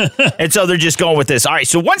 Nope. And so they're just going with this. All right,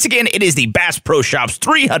 so once again, it is the Bass Pro Shops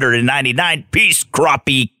 399-piece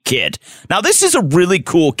crappie kit. Now, this is a really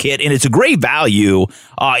cool kit, and it's a great value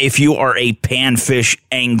if you are a panfish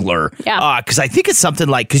angler. Yeah. Because I think it's something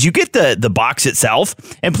like, because you get the box itself,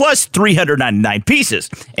 and plus 399 pieces.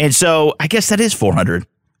 And so I guess that is 400.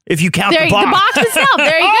 If you count the box. The box itself.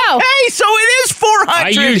 There you go. Hey, so it is 400. I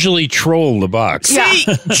usually troll the box. See,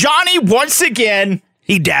 Johnny, once again,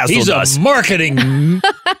 he dazzled us. He's a marketing...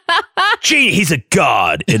 Gee, he's a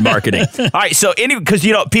god in marketing. All right, so because,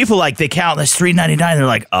 people they count this $399. They're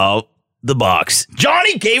like, oh, the box.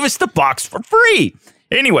 Johnny gave us the box for free.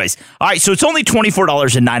 Anyways, all right, so it's only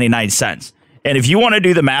 $24.99. And if you want to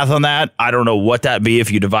do the math on that, I don't know what that'd be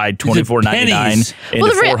if you divide $24.99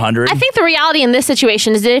 into 400. I think the reality in this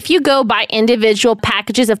situation is that if you go buy individual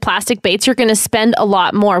packages of plastic baits, you're going to spend a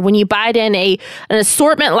lot more. When you buy it in an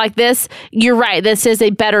assortment like this, you're right. This is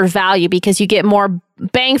a better value because you get more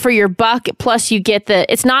bang for your buck. Plus you get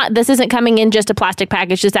this isn't coming in just a plastic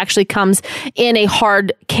package. This actually comes in a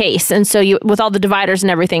hard case. And so with all the dividers and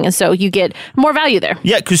everything. And so you get more value there.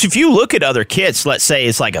 Yeah. Because if you look at other kits, let's say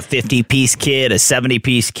it's like a 50-piece kit, a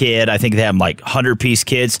 70-piece kit. I think they have 100-piece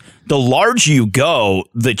kits. The larger you go,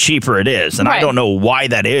 the cheaper it is. And I don't know why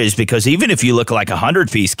that is, because even if you look like a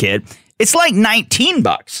 100-piece kit, it's like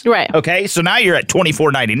 $19. Right. Okay, so now you're at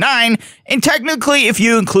 $24.99, and technically, if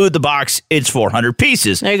you include the box, it's 400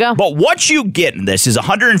 pieces. There you go. But what you get in this is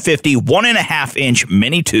 150 1.5-inch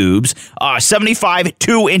mini tubes, 75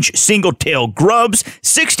 2-inch single tail grubs,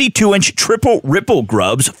 62-inch triple ripple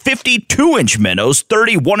grubs, 52-inch minnows,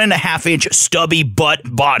 30 1.5-inch stubby butt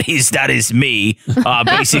bodies. That is me,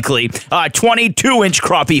 basically. 22-inch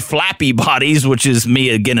crappie flappy bodies, which is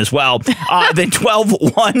me again as well. Then 12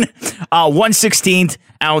 1/16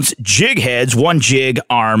 ounce jig heads, 1 jig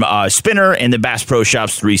arm spinner, and the Bass Pro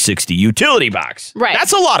Shops 360 utility box. Right.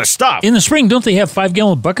 That's a lot of stuff. In the spring, don't they have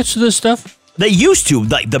 5-gallon buckets of this stuff? They used to,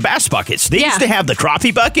 like the bass buckets. They used to have the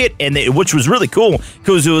crappie bucket, which was really cool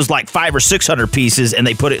because it was like 500 or 600 pieces, and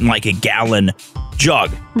they put it in like a gallon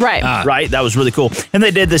jug. Right. Right? That was really cool. And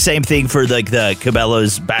they did the same thing for the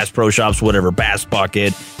Cabela's, Bass Pro Shops, whatever, bass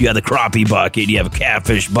bucket. You have the crappie bucket. You have a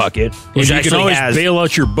catfish bucket. Which you can always bail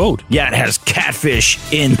out your boat. Yeah, it has catfish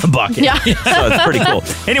in the bucket. Yeah. So it's pretty cool.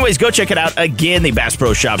 Anyways, go check it out. Again, the Bass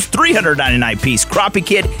Pro Shops 399-piece crappie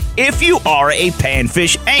kit if you are a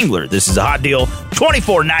panfish angler. This is a hot deal.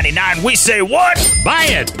 $24.99. We say what? Buy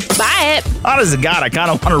it. Buy it. Honest to God, I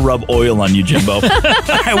kind of want to rub oil on you, Jimbo. All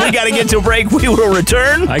right, we got to get to a break. We will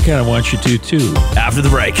return. I kind of want you to, too. After the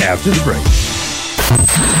break. It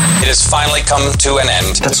has finally come to an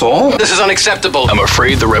end. That's all? This is unacceptable. I'm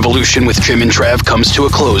afraid the revolution with Jim and Trav comes to a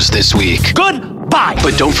close this week. Goodbye.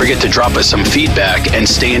 But don't forget to drop us some feedback and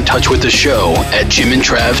stay in touch with the show at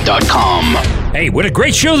jimandtrav.com. Hey, what a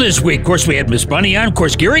great show this week. Of course, we had Miss Bunny on. Of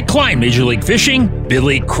course, Gary Klein, Major League Fishing,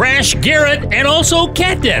 Billy Crash Garrett, and also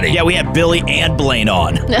Cat Daddy. Yeah, we had Billy and Blaine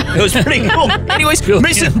on. It was pretty cool. Anyways,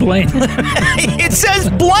 Mrs. Blaine. It says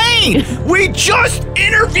Blaine. We just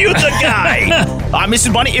interviewed the guy.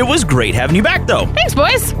 Mrs. Bunny, it was great having you back, though. Thanks,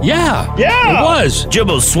 boys. Yeah. It was.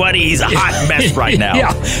 Jimbo's sweaty. He's a hot mess right now.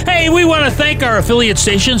 Yeah. Hey, we want to thank our affiliate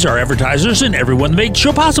stations, our advertisers, and everyone that made the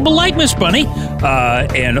show possible, like Miss Bunny,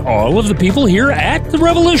 and all of the people here here at The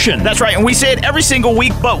Revolution. That's right, and we say it every single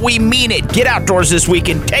week, but we mean it. Get outdoors this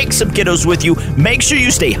weekend, take some kiddos with you, make sure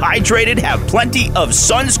you stay hydrated, have plenty of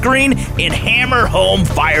sunscreen, and hammer home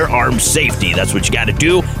firearm safety. That's what you got to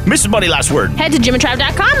do. Mrs. Bunny, last word. Head to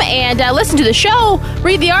jimandtrav.com and listen to the show,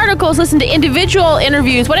 read the articles, listen to individual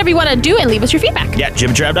interviews, whatever you want to do, and leave us your feedback. Yeah,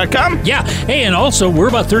 jimandtrav.com. Yeah, hey, and also, we're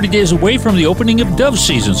about 30 days away from the opening of dove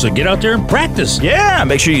season, so get out there and practice. Yeah,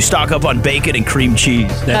 make sure you stock up on bacon and cream cheese.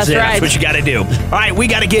 That's it. right. That's what you got to do. All right, we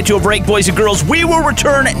got to get to a break, boys and girls. We will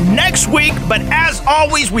return next week, but as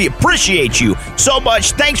always, we appreciate you so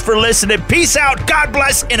much. Thanks for listening. Peace out. God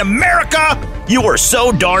bless. In America, you are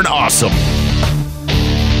so darn awesome.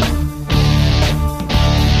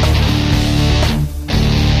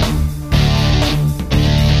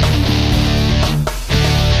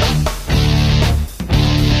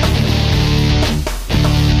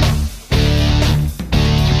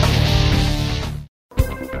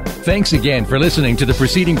 Thanks again for listening to the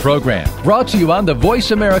preceding program, brought to you on the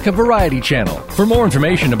Voice America Variety Channel. For more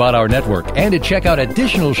information about our network and to check out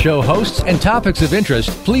additional show hosts and topics of interest,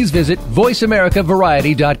 please visit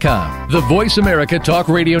voiceamericavariety.com. The Voice America Talk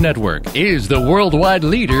Radio Network is the worldwide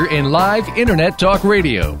leader in live Internet talk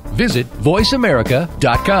radio. Visit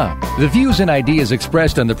voiceamerica.com. The views and ideas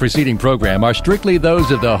expressed on the preceding program are strictly those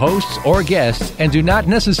of the hosts or guests and do not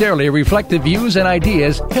necessarily reflect the views and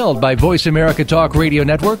ideas held by Voice America Talk Radio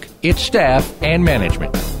Network, its staff, and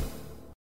management.